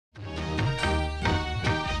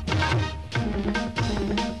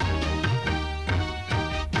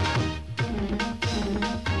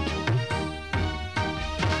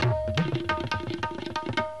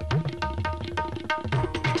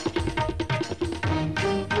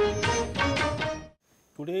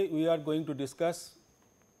Today we are going to discuss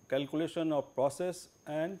calculation of process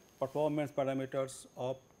and performance parameters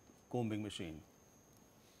of combing machine.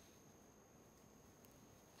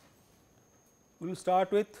 We will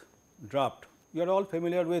start with draft. You are all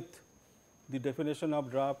familiar with the definition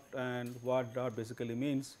of draft and what draft basically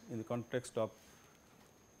means in the context of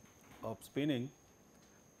spinning.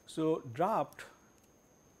 So, draft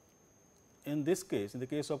in this case, in the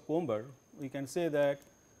case of comber, we can say that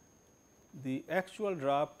the actual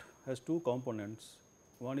draft has two components.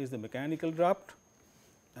 One is the mechanical draft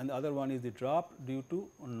and the other one is the draft due to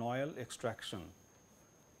noil extraction.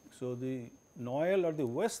 So, the noil or the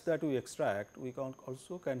waste that we extract, we can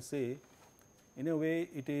also say in a way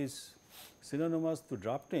it is synonymous to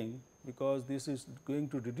drafting, because this is going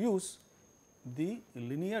to reduce the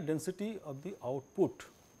linear density of the output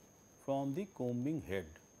from the combing head.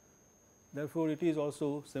 Therefore, it is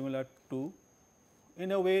also similar to,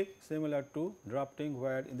 in a way similar to drafting,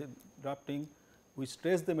 where in the drafting we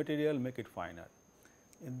stress the material, make it finer.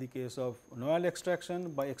 In the case of noil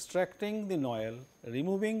extraction, by extracting the noil,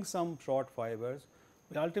 removing some short fibers,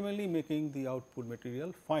 we are ultimately making the output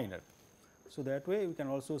material finer. So, that way we can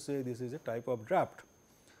also say this is a type of draft.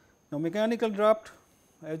 Now, mechanical draft,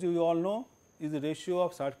 as you all know, is the ratio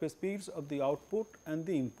of surface speeds of the output and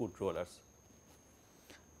the input rollers,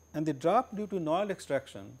 and the draft due to noil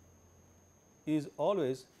extraction is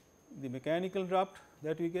always the mechanical draft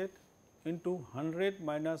that we get into 100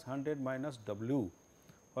 minus 100 minus W,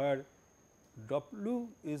 where W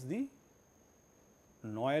is the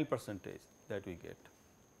noil percentage that we get.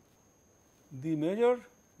 The major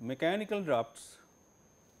mechanical drafts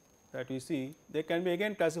that we see, they can be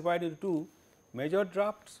again classified into two: major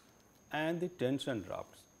drafts and the tension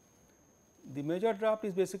drafts. The major draft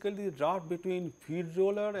is basically the draft between feed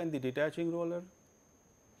roller and the detaching roller,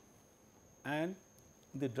 and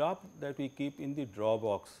the draft that we keep in the draw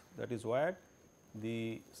box, that is where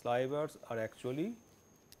the slivers are actually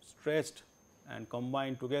stretched and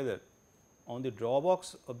combined together on the draw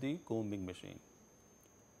box of the combing machine.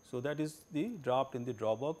 So, that is the draft in the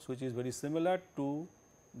draw box, which is very similar to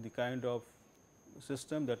the kind of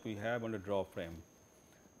system that we have on a draw frame.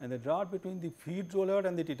 And the draft between the feed roller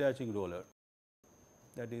and the detaching roller,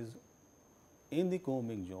 that is in the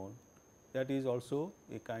combing zone, that is also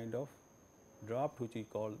a kind of draft which we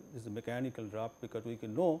call is the mechanical draft, because we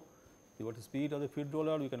can know what the speed of the feed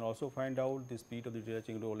roller, we can also find out the speed of the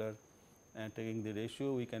detaching roller, and taking the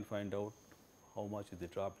ratio we can find out how much is the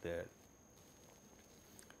draft there.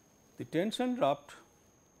 The tension draft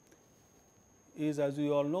is, as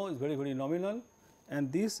we all know, is very nominal,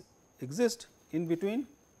 and this exists in between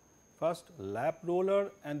first lap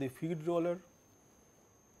roller and the feed roller,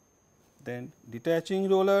 then detaching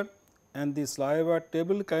roller and the sliver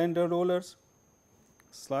table calendar rollers,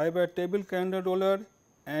 sliver table calendar roller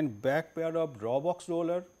and back pair of draw box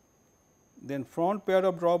roller, then front pair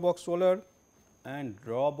of draw box roller and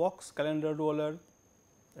draw box calendar roller,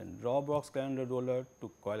 and draw box calendar roller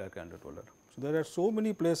to coiler calendar roller. So, there are so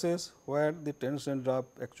many places where the tension draft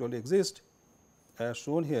actually exists, as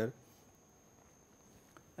shown here,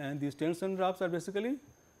 and these tension drafts are basically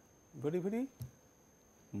very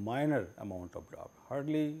minor amount of draft,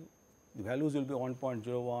 hardly the values will be 1.01,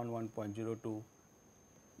 1.02,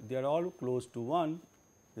 they are all close to 1.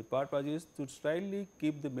 The purpose is to slightly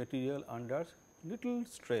keep the material under little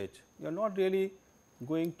stretch. You are not really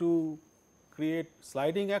going to create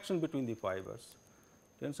sliding action between the fibers.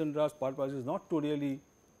 Tension draft purpose is not to really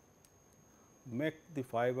make the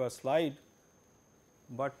fiber slide,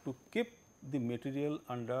 but to keep the material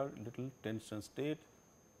under little tension state.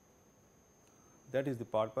 That is the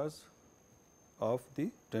purpose of the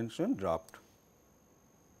tension draft.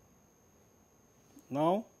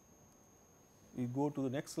 Now, we go to the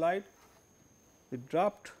next slide. The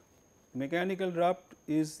draft, mechanical draft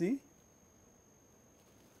is the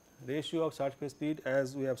ratio of surface speed,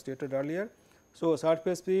 as we have stated earlier. So,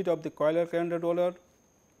 surface speed of the coiler calendar roller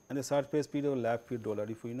and the surface speed of the lap feed roller.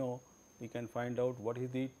 If we know, we can find out what is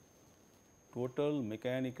the total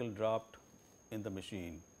mechanical draft in the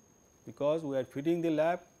machine, because we are feeding the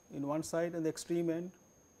lap in one side and the extreme end,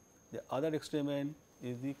 the other extreme end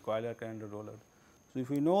is the coiler calendar roller. So, if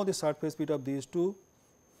we know the surface speed of these two,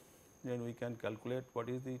 then we can calculate what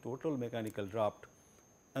is the total mechanical draft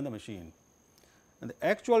in the machine. And the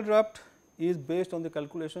actual draft is based on the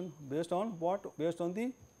calculation, based on what? Based on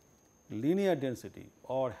the linear density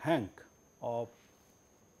or hank of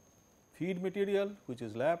feed material, which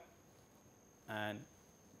is lap, and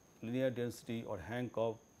linear density or hank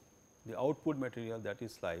of the output material, that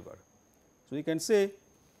is sliver. So, we can say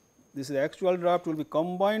this is actual draft will be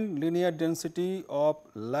combined linear density of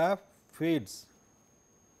lap feeds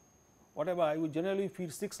whatever I would generally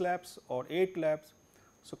feed 6 laps or 8 laps.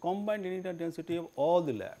 So, combined linear density of all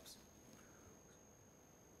the laps,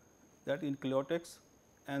 that in kilotex,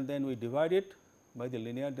 and then we divide it by the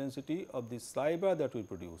linear density of the saliva that we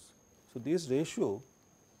produce. So, this ratio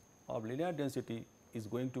of linear density is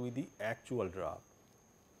going to be the actual draft.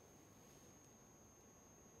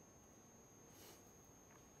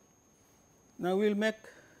 Now, we will make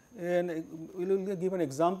we will give an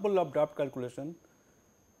example of draft calculation,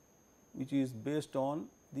 which is based on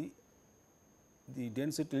the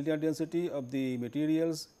density, linear density of the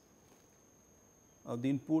materials of the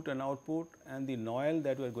input and output and the noil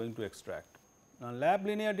that we are going to extract. Now, lab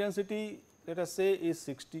linear density, let us say, is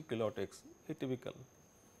 60 kilotex, atypical.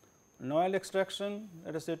 Noil extraction,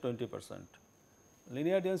 let us say 20%.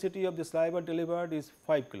 Linear density of the saliva delivered is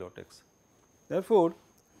 5 kilotex. Therefore,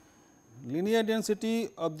 linear density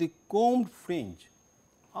of the combed fringe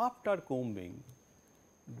after combing,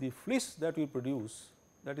 the fleece that we produce,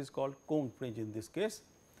 that is called combed fringe in this case.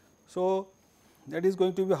 So, that is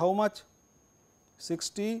going to be how much?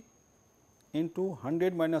 60 into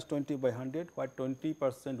 100 minus 20 by 100, what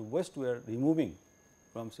 20% waste we are removing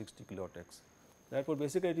from 60 kilotex. Therefore,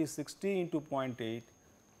 basically it is 60 into 0.8,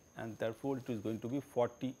 and therefore, it is going to be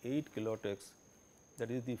 48 kilotex,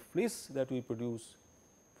 that is the fleece that we produce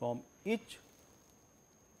from each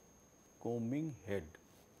combing head.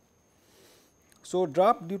 So,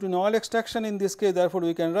 draft due to noil extraction in this case, therefore,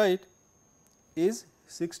 we can write is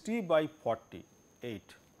 60 by 48,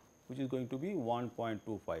 which is going to be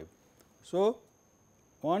 1.25. So,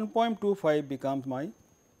 1.25 becomes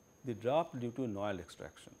the draft due to noil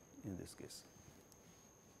extraction in this case.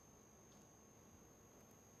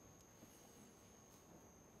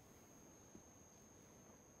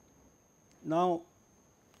 Now,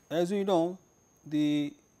 as we know,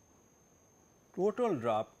 the total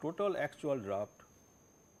draft, total actual draft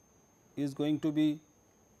is going to be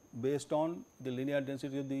based on the linear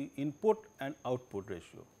density of the input and output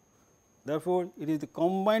ratio. Therefore, it is the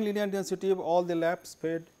combined linear density of all the laps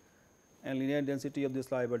fed and linear density of the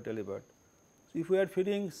saliva delivered. So, if we are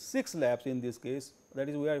feeding 6 laps in this case, that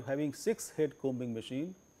is we are having 6 head combing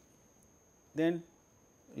machine, then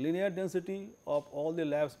linear density of all the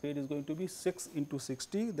laps fed is going to be 6 into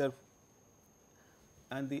 60,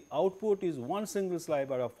 and the output is one single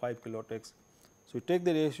saliva of 5 kilotex. So, take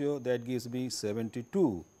the ratio, that gives me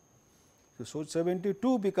 72. So,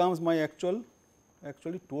 72 becomes my actually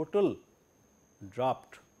total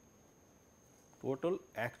draft, total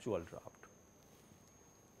actual draft.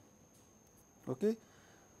 Okay.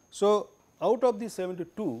 So, out of the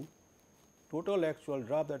 72 total actual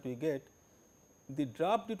draft that we get, the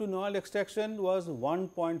draft due to noil extraction was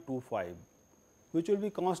 1.25, which will be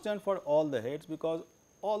constant for all the heads, because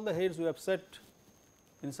all the heads we have set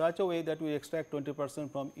in such a way that we extract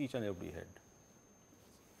 20% from each and every head.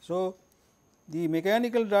 So, the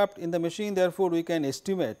mechanical draft in the machine, therefore, we can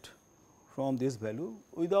estimate from this value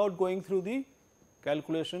without going through the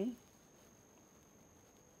calculation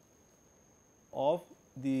of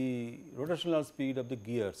the rotational speed of the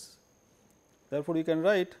gears. Therefore, we can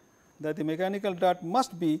write that the mechanical draft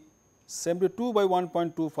must be 72 by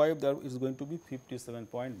 1.25, that is going to be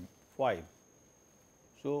 57.5.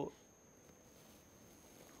 So,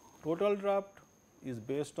 total draft is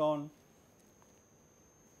based on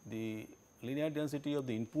the linear density of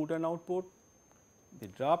the input and output. The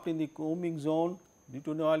draft in the combing zone due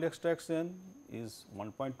to noil extraction is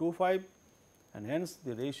 1.25, and hence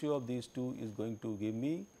the ratio of these two is going to give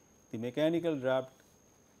me the mechanical draft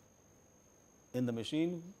in the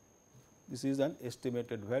machine. This is an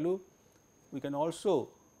estimated value. We can also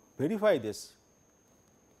verify this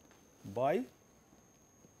by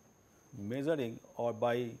measuring or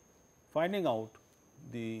by finding out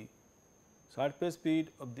the surface speed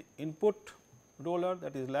of the input roller,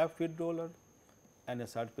 that is lap feed roller, and a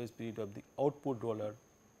surface speed of the output roller,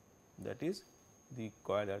 that is the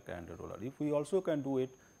coil air cylinder roller. If we also can do it,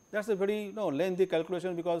 that is a very lengthy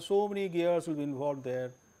calculation, because so many gears will be involved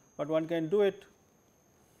there, but one can do it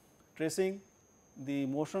tracing the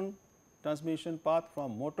motion transmission path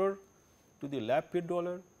from motor to the lap feed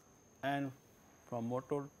roller and from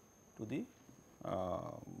motor to the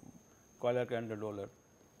coil air cylinder roller,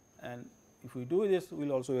 and if we do this, we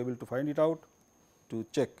will also be able to find it out to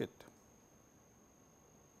check it.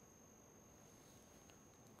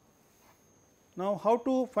 Now, how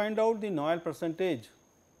to find out the noil percentage?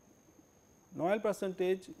 Noil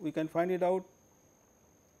percentage, we can find it out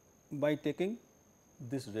by taking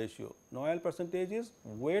this ratio. Noil percentage is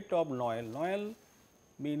weight of noil. Noil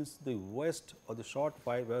means the waste or the short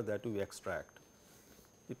fiber that we extract.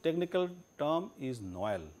 The technical term is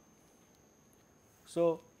noil.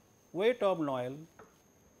 So, weight of noil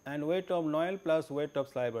and weight of noil plus weight of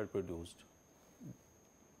sliver produced.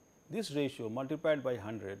 This ratio multiplied by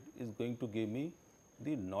 100 is going to give me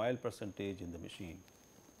the noil percentage in the machine.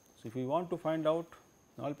 So, if we want to find out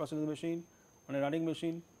noil percentage in the machine on a running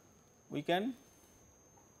machine, we can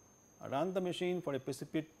run the machine for a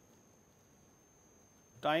specific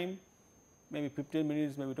time, maybe 15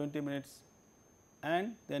 minutes, maybe 20 minutes,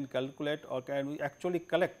 and then calculate, or can we actually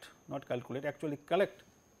collect, not calculate, actually collect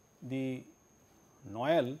the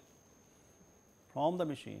noil from the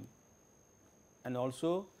machine and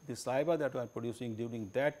also the saliva that we are producing during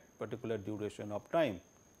that particular duration of time.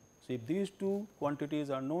 So, if these two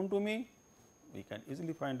quantities are known to me, we can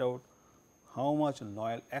easily find out how much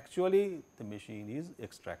noil actually the machine is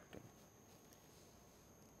extracting.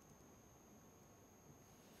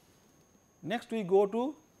 Next, we go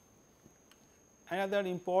to another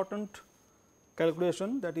important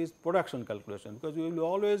calculation, that is production calculation, because we will be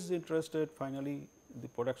always interested finally in the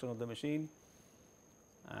production of the machine,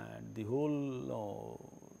 and the whole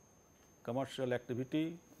commercial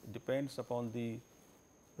activity depends upon the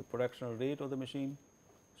production rate of the machine.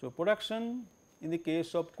 So, production in the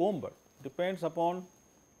case of comber depends upon,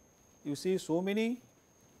 you see, so many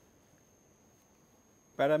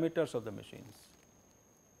parameters of the machines.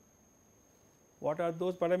 What are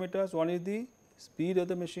those parameters? One is the speed of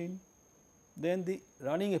the machine, then the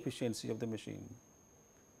running efficiency of the machine,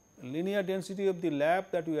 linear density of the lap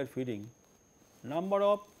that we are feeding, number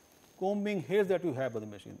of combing heads that you have of the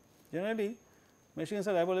machine. Generally, machines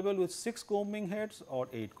are available with 6 combing heads or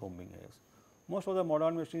 8 combing heads. Most of the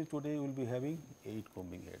modern machines today will be having 8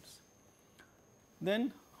 combing heads.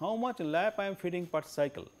 Then how much lap I am feeding per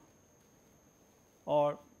cycle,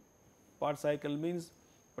 or per cycle means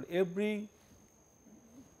for every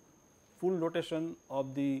full rotation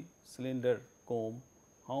of the cylinder comb,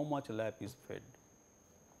 how much lap is fed.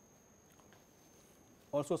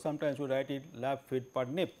 Also sometimes we write it lap fed per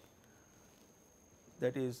nip,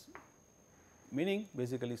 that is meaning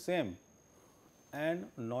basically same, and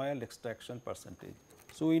noil extraction percentage.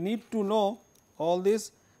 So, we need to know all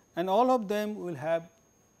this, and all of them will have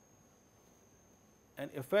an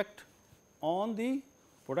effect on the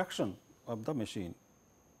production of the machine.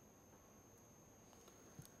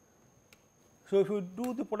 So, if you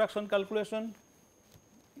do the production calculation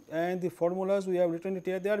and the formulas we have written it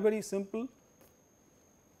here, they are very simple.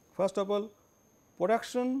 First of all,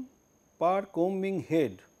 production per combing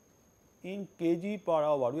head in kg per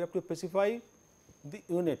hour, we have to specify the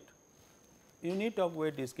unit of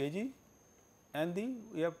weight is kg, and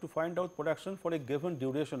we have to find out production for a given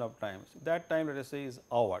duration of time. So, that time let us say is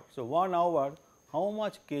hour. So, 1 hour how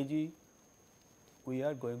much kg we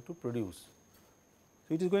are going to produce.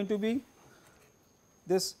 So, it is going to be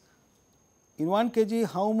this in 1 kg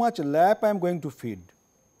how much lap I am going to feed,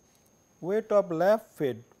 weight of lap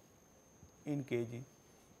fed in kg,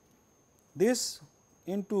 this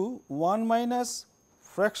into 1 minus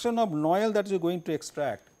fraction of noil that you are going to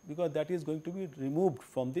extract, because that is going to be removed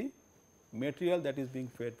from the material that is being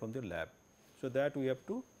fed from the lab. So, that we have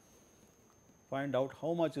to find out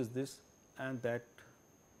how much is this, and that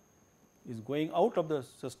is going out of the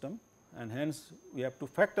system, and hence we have to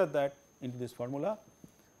factor that into this formula,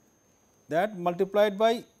 that multiplied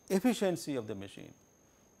by efficiency of the machine.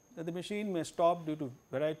 That the machine may stop due to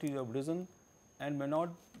variety of reason and may not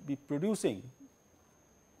be producing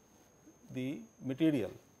the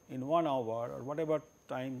material in 1 hour or whatever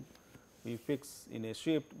time we fix in a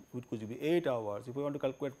shift, it could be 8 hours. If we want to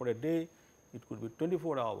calculate for a day, it could be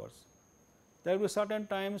 24 hours. There will be certain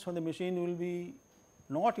times when the machine will be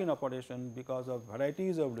not in operation because of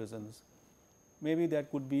varieties of reasons. Maybe there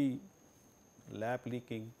could be lap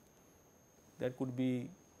leaking, there could be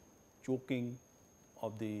choking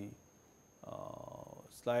of the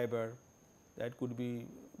sliver, that could be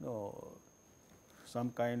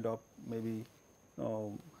some kind of maybe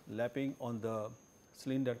lapping on the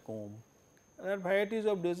cylinder comb. There are varieties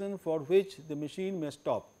of reasons for which the machine may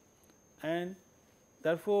stop, and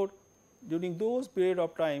therefore, during those period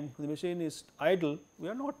of time the machine is idle, we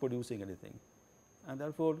are not producing anything, and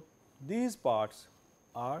therefore, these parts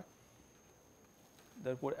are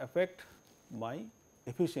therefore affect my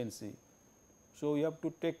efficiency. So, you have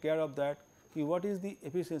to take care of that, what is the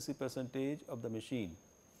efficiency percentage of the machine,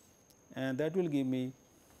 and that will give me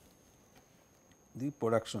the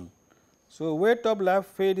production. So, weight of lap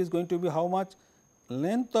fed is going to be how much?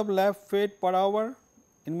 Length of lap fed per hour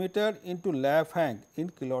in meter into lap hang in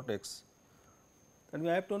kilotex. Then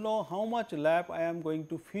I have to know how much lap I am going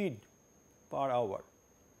to feed per hour.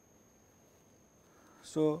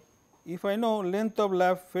 So, if I know length of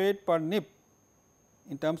lap fed per nip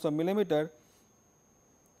in terms of millimeter,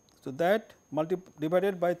 So, that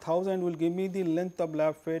divided by 1000 will give me the length of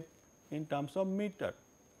lap fed in terms of meter,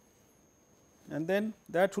 and then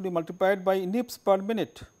that should be multiplied by nips per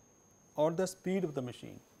minute or the speed of the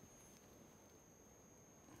machine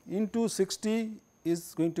into 60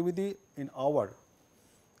 is going to be the in hour,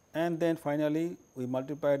 and then finally, we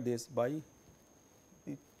multiply this by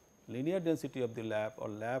the linear density of the lap or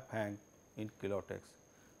lap hang in kilotex.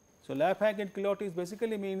 So, lap hang in kilotex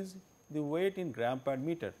basically means the weight in gram per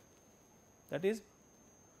meter, that is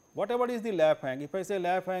whatever is the lap hang. If I say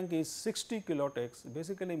lap hang is 60 kilotex,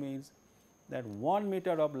 basically means that 1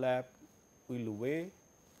 meter of lap will weigh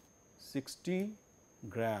 60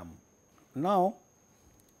 gram. Now,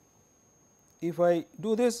 if I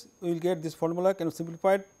do this, we will get this formula can be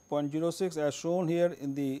simplified 0.06 as shown here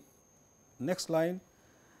in the next line,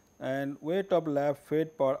 and weight of lap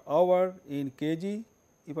fed per hour in kg.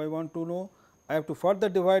 If I want to know, I have to further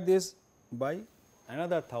divide this by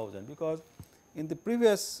another 1000, because in the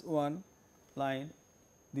previous one line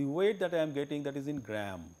the weight that I am getting, that is in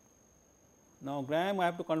gram. Now, gram I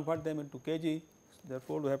have to convert them into kg,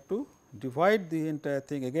 therefore, we have to divide the entire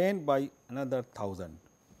thing again by another 1000.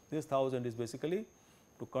 This 1000 is basically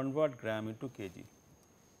to convert gram into kg.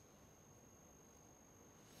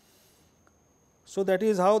 So, that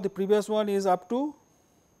is how the previous one is up to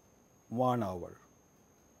 1 hour,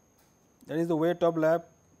 that is the weight of lap.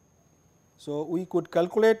 So, we could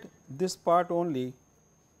calculate this part only,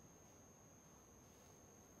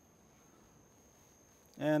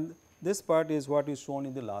 and this part is what is shown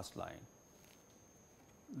in the last line.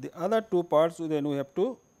 The other two parts then we have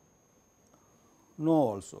to know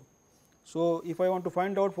also. So, if I want to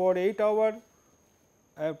find out for 8 hour,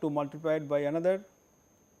 I have to multiply it by another,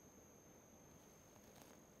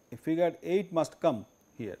 a figure 8 must come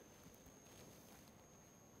here.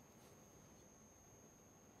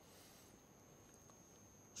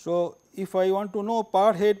 So, if I want to know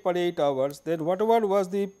per head per 8 hours, then whatever was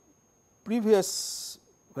the previous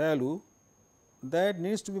value, that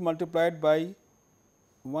needs to be multiplied by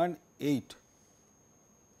 1/8.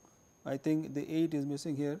 I think the 8 is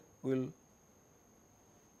missing here, we will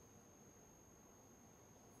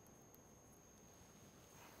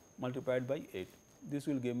multiply it by 8. This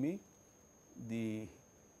will give me the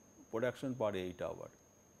production per 8 hour.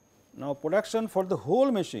 Now, production for the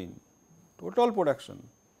whole machine, total production,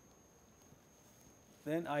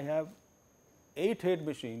 then I have 8 head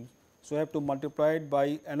machines. So, I have to multiply it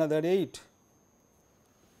by another 8.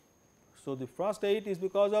 So, the first 8 is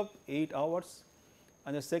because of 8 hours,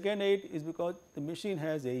 and the second 8 is because the machine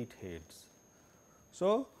has 8 heads.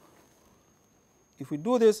 So, if we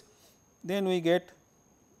do this, then we get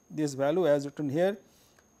this value as written here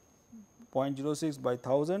 0.06 by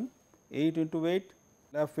 1000, 8 into 8,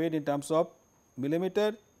 lap fed in terms of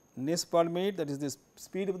millimeter, nis per minute, that is the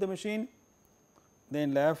speed of the machine,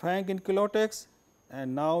 then lap hang in kilotex,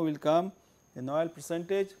 and now will come in oil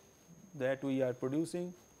percentage that we are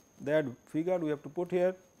producing, that figure we have to put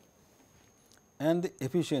here, and the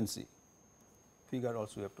efficiency figure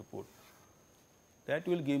also we have to put. That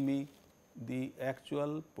will give me the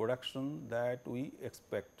actual production that we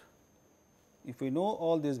expect. If we know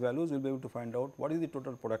all these values, we will be able to find out what is the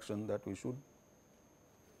total production that we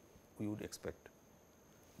would expect.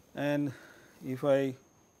 And if I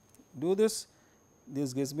do this,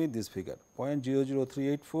 this gives me this figure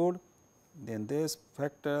 0.00384, then this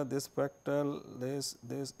factor, this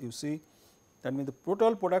you see, that means the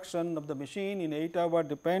total production of the machine in 8 hours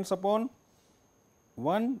depends upon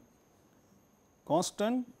one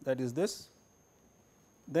constant, that is this,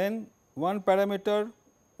 then one parameter,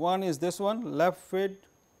 one is this one, lap fed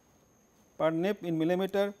per nip in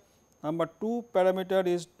millimeter. Number 2 parameter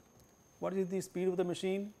is what is the speed of the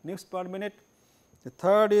machine, nips per minute. The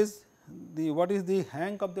third is the what is the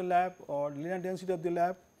hang of the lap or linear density of the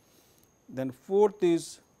lap. Then fourth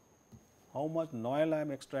is how much noise I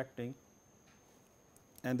am extracting,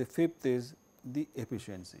 and the fifth is the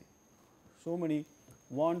efficiency. So many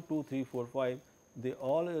 1, 2, 3, 4, 5, they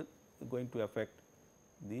all are going to affect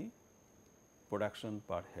the production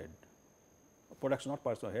per head, production not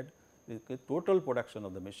per head, the total production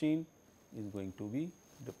of the machine is going to be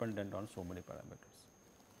dependent on so many parameters.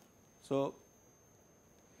 So,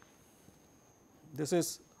 this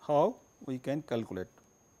is how we can calculate,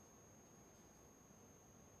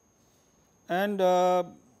 and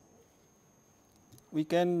we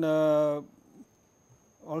can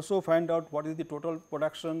also find out what is the total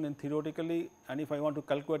production in theoretically, and if I want to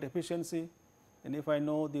calculate efficiency, and if I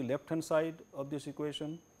know the left hand side of this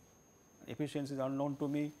equation, efficiency is unknown to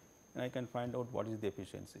me, and I can find out what is the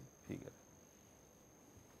efficiency figure.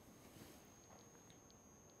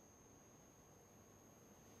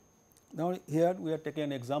 Now, here we are taking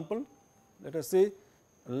an example. Let us say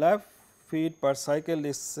lap feet per cycle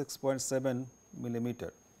is 6.7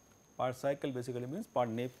 millimeter. Per cycle basically means per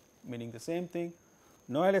nip, meaning the same thing.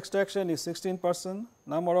 Noise extraction is 16%,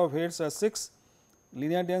 number of heads are 6,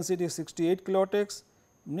 linear density is 68 kilotex,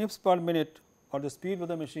 nips per minute or the speed of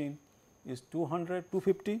the machine is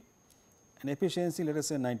 250 and efficiency let us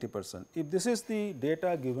say 90%. If this is the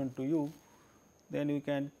data given to you, then you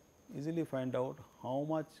can easily find out how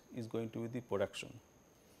much is going to be the production.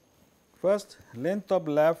 First, length of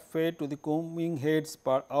lap fed to the combing heads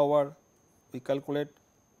per hour, we calculate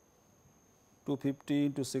 250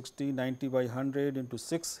 into 60, 90 by 100 into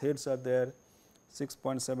 6 heads are there,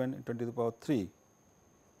 6.7 into 10 to the power 3.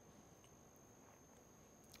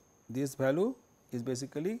 This value is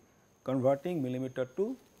basically converting millimeter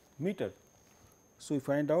to meter. So, we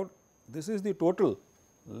find out this is the total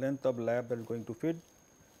length of lap that is going to feed.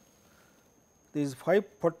 This is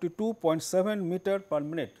 542.7 meter per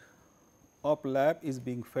minute of lap is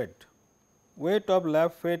being fed. Weight of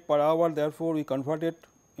lap fed per hour, therefore, we convert it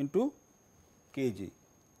into kg.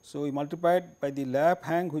 So, we multiply it by the lap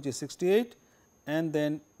hang which is 68 and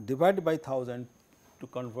then divide by 1000 to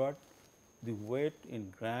convert the weight in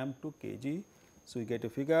gram to kg. So, we get a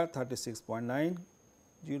figure 36.90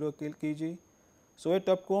 kg. So, weight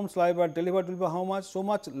of comb sliver delivered will be how much? So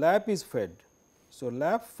much lap is fed. So,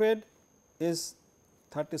 lap fed is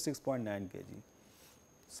 36.9 kg.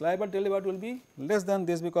 Sliver delivered will be less than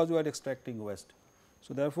this because we are extracting waste.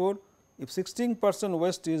 So, therefore, if 16%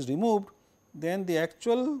 waste is removed, then the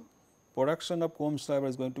actual production of comb sliver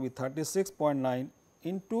is going to be 36.9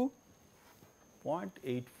 into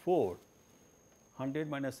 0.84. 100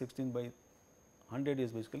 minus 16 by 100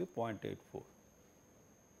 is basically 0.84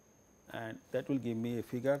 and that will give me a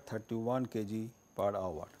figure 31 kg per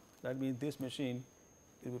hour. That means, this machine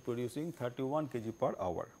will be producing 31 kg per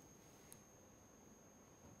hour.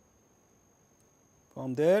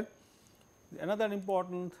 From there, another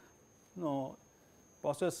important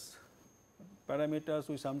process parameters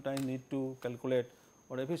we sometimes need to calculate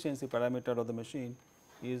or efficiency parameter of the machine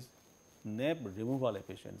is nap removal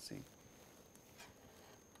efficiency.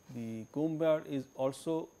 The comber is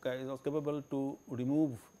also capable to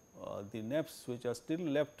remove the naps which are still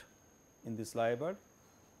left in the sliver.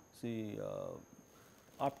 See,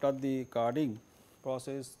 after the carding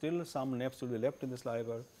process, still some naps will be left in the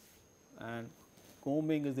sliver, and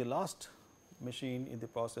combing is the last machine in the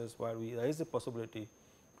process where there is a possibility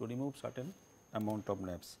to remove certain amount of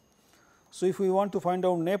naps. So, if we want to find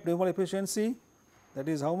out nap removal efficiency, that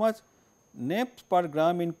is how much naps per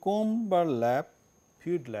gram in comber lap,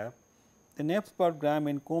 feed lap, the naps per gram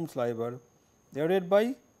in comb sliver divided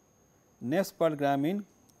by naps per gram in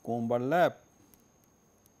comber lap.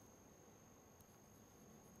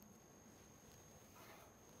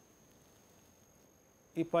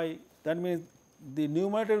 If I, that means the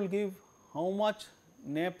numerator will give how much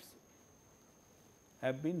naps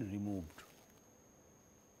have been removed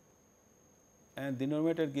and the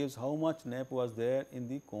denominator gives how much nap was there in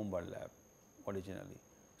the comber lap originally.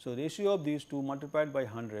 So, ratio of these two multiplied by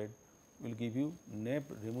 100 will give you nap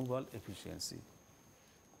removal efficiency.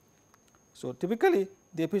 So, typically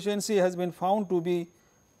the efficiency has been found to be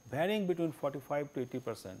varying between 45 to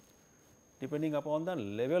 80% depending upon the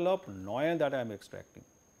level of noise that I am extracting.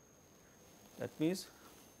 That means,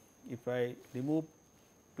 if I remove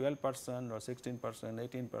 12% or 16%,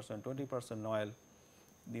 18%, 20% oil,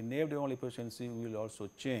 the nap removal efficiency will also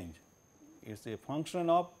change. It is a function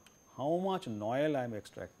of how much oil I am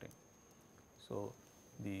extracting. So,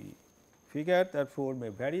 the figure therefore may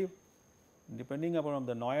vary depending upon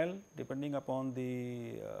the oil, depending upon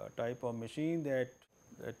the type of machine that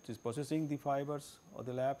is processing the fibers or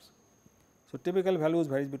the laps. So, typical values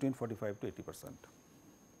varies between 45 to 80%.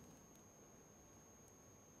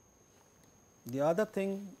 The other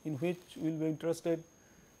thing in which we will be interested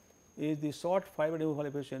is the short fiber removal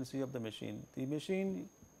efficiency of the machine. The machine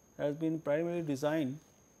has been primarily designed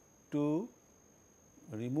to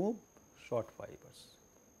remove short fibers.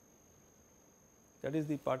 That is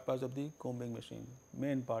the purpose of the combing machine,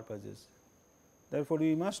 main purpose is. Therefore,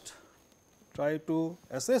 we must try to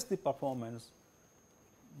assess the performance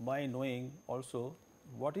by knowing also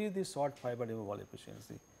what is the short fiber removal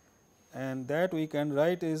efficiency, and that we can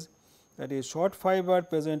write is that is short fiber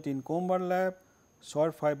present in comber lap,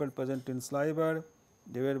 short fiber present in sliver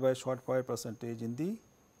divided by short fiber percentage in the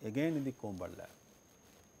again in the comber lap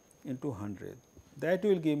into 100. That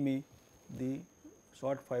will give me the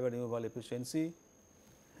short fiber removal efficiency,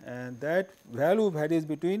 and that value varies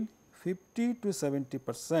between 50 to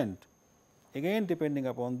 70% again depending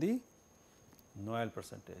upon the noise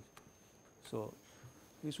percentage. So,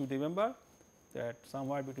 We should remember that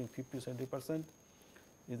somewhere between 50 to 70%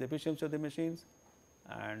 is the efficiency of the machines,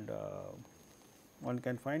 and one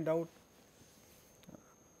can find out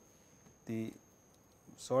the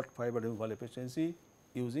short fiber removal efficiency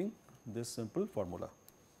using this simple formula.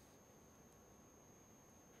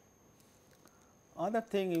 Other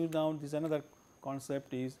thing is, now this another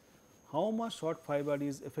concept is how much short fiber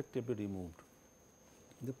is effectively removed.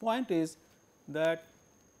 The point is that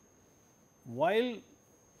while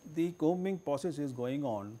the combing process is going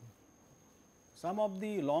on, some of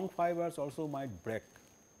the long fibers also might break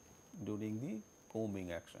during the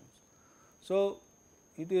combing actions. So,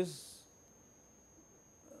 it is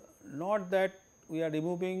not that we are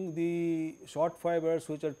removing the short fibers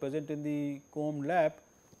which are present in the comb lap,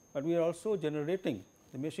 but we are also generating,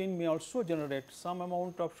 the machine may also generate some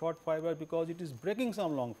amount of short fiber because it is breaking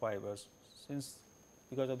some long fibers, since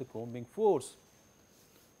because of the combing force.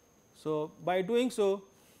 So, by doing so,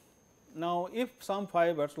 now if some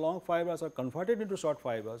fibers, long fibers are converted into short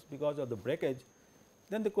fibers because of the breakage,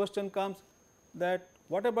 then the question comes that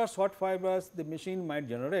whatever short fibers the machine might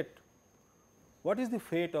generate, what is the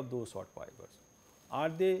fate of those short fibers? Are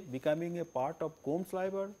they becoming a part of comb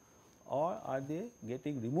fiber, or are they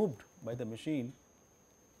getting removed by the machine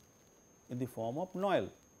in the form of noil?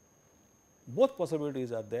 Both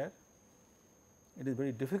possibilities are there. It is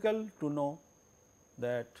very difficult to know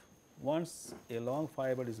that once a long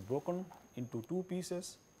fiber is broken into two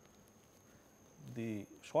pieces, the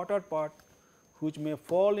shorter part which may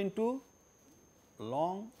fall into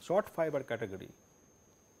long short fiber category,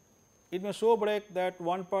 it may so break that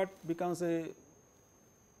one part becomes a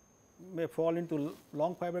may fall into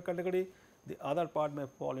long fiber category, the other part may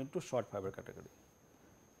fall into short fiber category.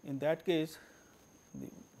 In that case,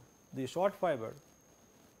 the short fiber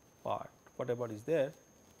part, whatever is there,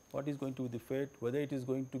 what is going to be the fate, whether it is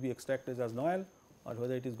going to be extracted as noil or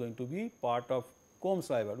whether it is going to be part of comb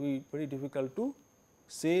fiber, we very difficult to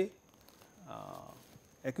say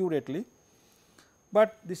accurately,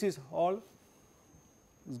 but this is all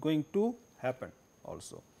is going to happen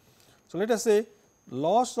also. So, let us say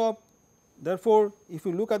loss of, therefore, if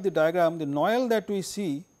you look at the diagram, the noil that we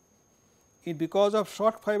see is because of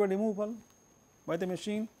short fiber removal by the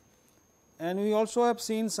machine, and we also have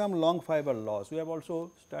seen some long fiber loss. We have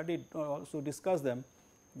also studied also discussed them,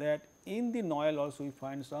 that in the noil also we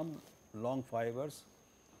find some long fibers,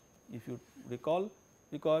 if you recall,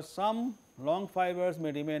 because some long fibers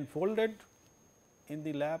may remain folded in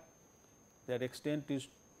the lap, their extent is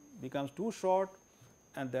becomes too short,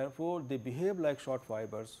 and therefore, they behave like short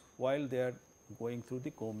fibers while they are going through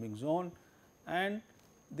the combing zone, and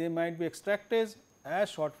they might be extracted as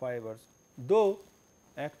short fibers, though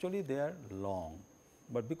actually they are long,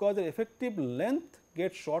 but because the effective length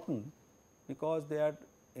gets shortened because they are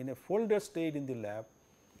in a folded state in the lap,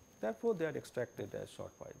 therefore, they are extracted as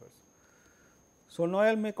short fibers. So,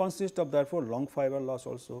 noil may consist of therefore long fiber loss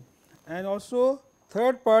also, and also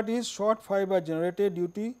third part is short fiber generated due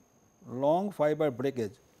to long fiber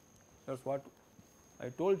breakage. That is what I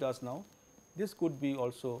told just now. This could be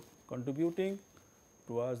also contributing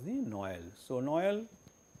towards the noil. So, noil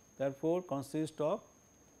therefore consists of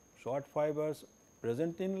short fibers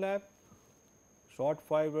present in lap, short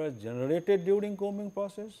fibers generated during combing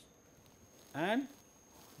process, and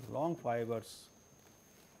long fibers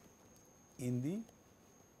in the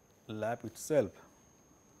lap itself.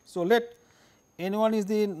 So, let N1 is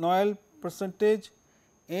the noil percentage,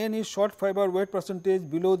 N is short fiber weight percentage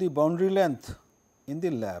below the boundary length in the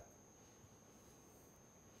lap,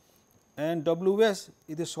 and Ws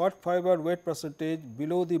is the short fiber weight percentage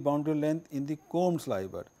below the boundary length in the combed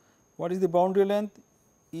fiber. What is the boundary length?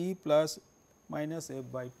 E plus minus f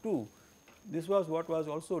by 2. This was what was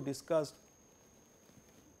also discussed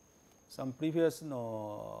some previous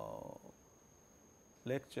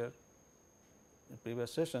lecture,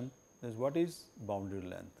 previous session, is what is boundary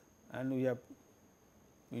length, and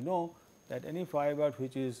we know that any fiber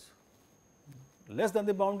which is less than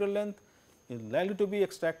the boundary length is likely to be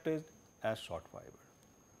extracted as short fiber.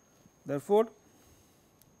 Therefore,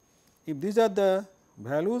 if these are the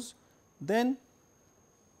values, then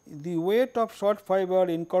the weight of short fiber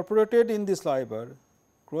incorporated in this fiber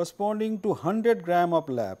corresponding to 100 gram of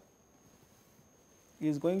lap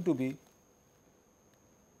is going to be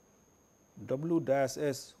W dash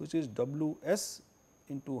S, which is W S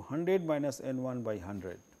into 100 minus N 1 by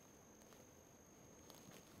 100.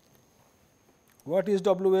 What is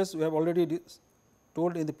W S? We have already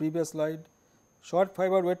told in the previous slide, short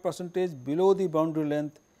fiber weight percentage below the boundary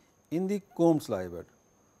length in the combed fiber.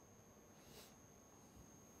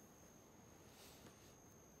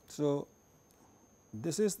 So,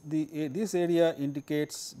 this is the this area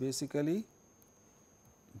indicates basically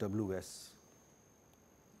Ws,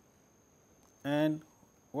 and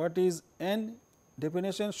what is N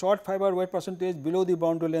definition? Short fiber weight percentage below the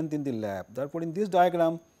boundary length in the lab. Therefore, in this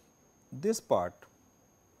diagram, this part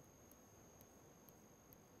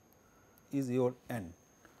is your N.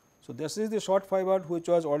 So, this is the short fiber which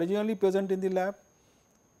was originally present in the lab,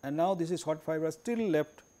 and now this is short fiber still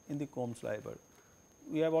left in the comb sliver.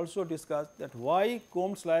 We have also discussed that why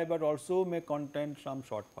comb sliver also may contain some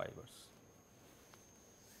short fibers.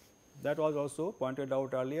 That was also pointed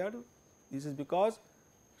out earlier. This is because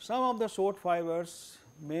some of the short fibers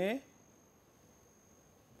may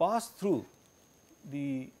pass through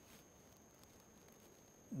the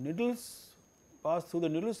needles,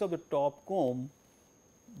 of the top comb,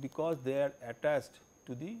 because they are attached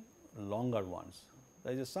to the longer ones.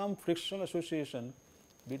 There is some frictional association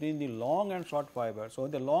between the long and short fiber. So,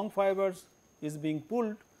 the long fibers is being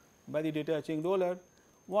pulled by the detaching roller,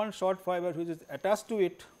 one short fiber which is attached to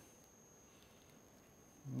it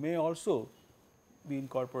may also be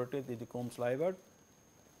incorporated in the comb sliver,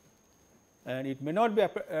 and it may not be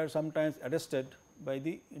sometimes arrested by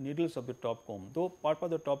the needles of the top comb, though purpose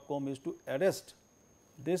of the top comb is to arrest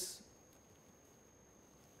this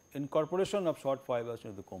incorporation of short fibers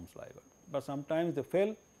into the comb sliver, but sometimes they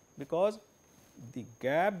fail because the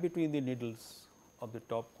gap between the needles of the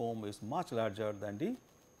top comb is much larger than the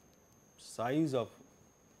size of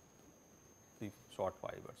the short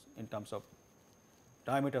fibers in terms of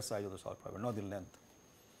diameter size of the short fiber, not the length.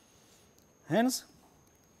 Hence,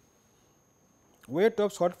 weight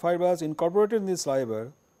of short fibers incorporated in this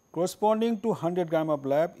sliver corresponding to 100 gram of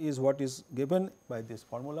lab is what is given by this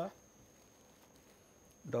formula,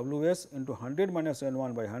 Ws into 100 minus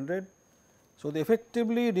N1 by 100. So, the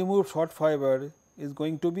effectively removed short fiber is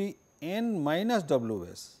going to be N minus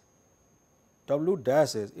Ws, W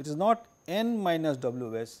dash S, it is not N minus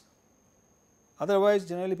Ws. Otherwise,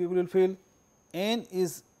 generally people will feel N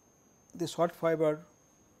is the short fiber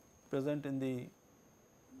present in the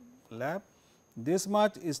lab, this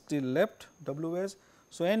much is still left Ws.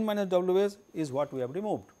 So, N minus Ws is what we have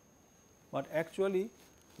removed, but actually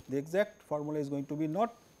the exact formula is going to be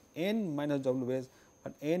not N minus Ws,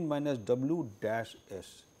 but N minus W dash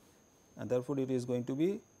S, and therefore, it is going to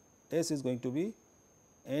be S is going to be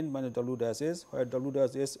N minus W dash S, where W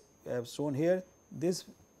dash S I have shown here, this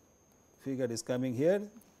figure is coming here,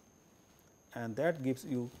 and that gives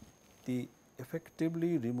you the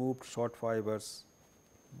effectively removed short fibers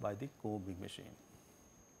by the combing machine.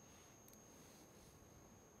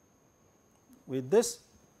 With this,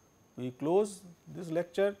 we close this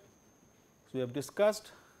lecture. So, we have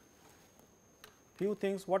discussed few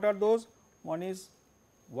things. What are those? One is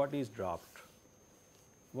what is draft,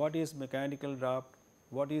 what is mechanical draft,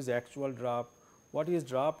 what is actual draft, what is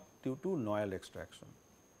draft due to noil extraction.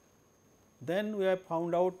 Then we have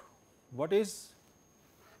found out what is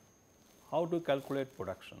how to calculate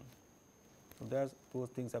production. So, those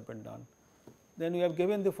things have been done. Then we have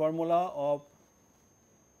given the formula of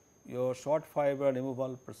your short fiber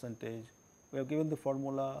removal percentage, we have given the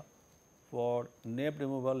formula for neb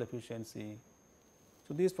removal efficiency.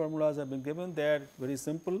 So, these formulas have been given, they are very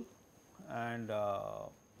simple, and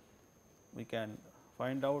we can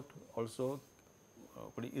find out also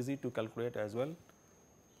pretty easy to calculate as well.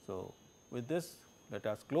 So, with this, let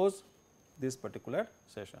us close this particular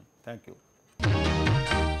session. Thank you.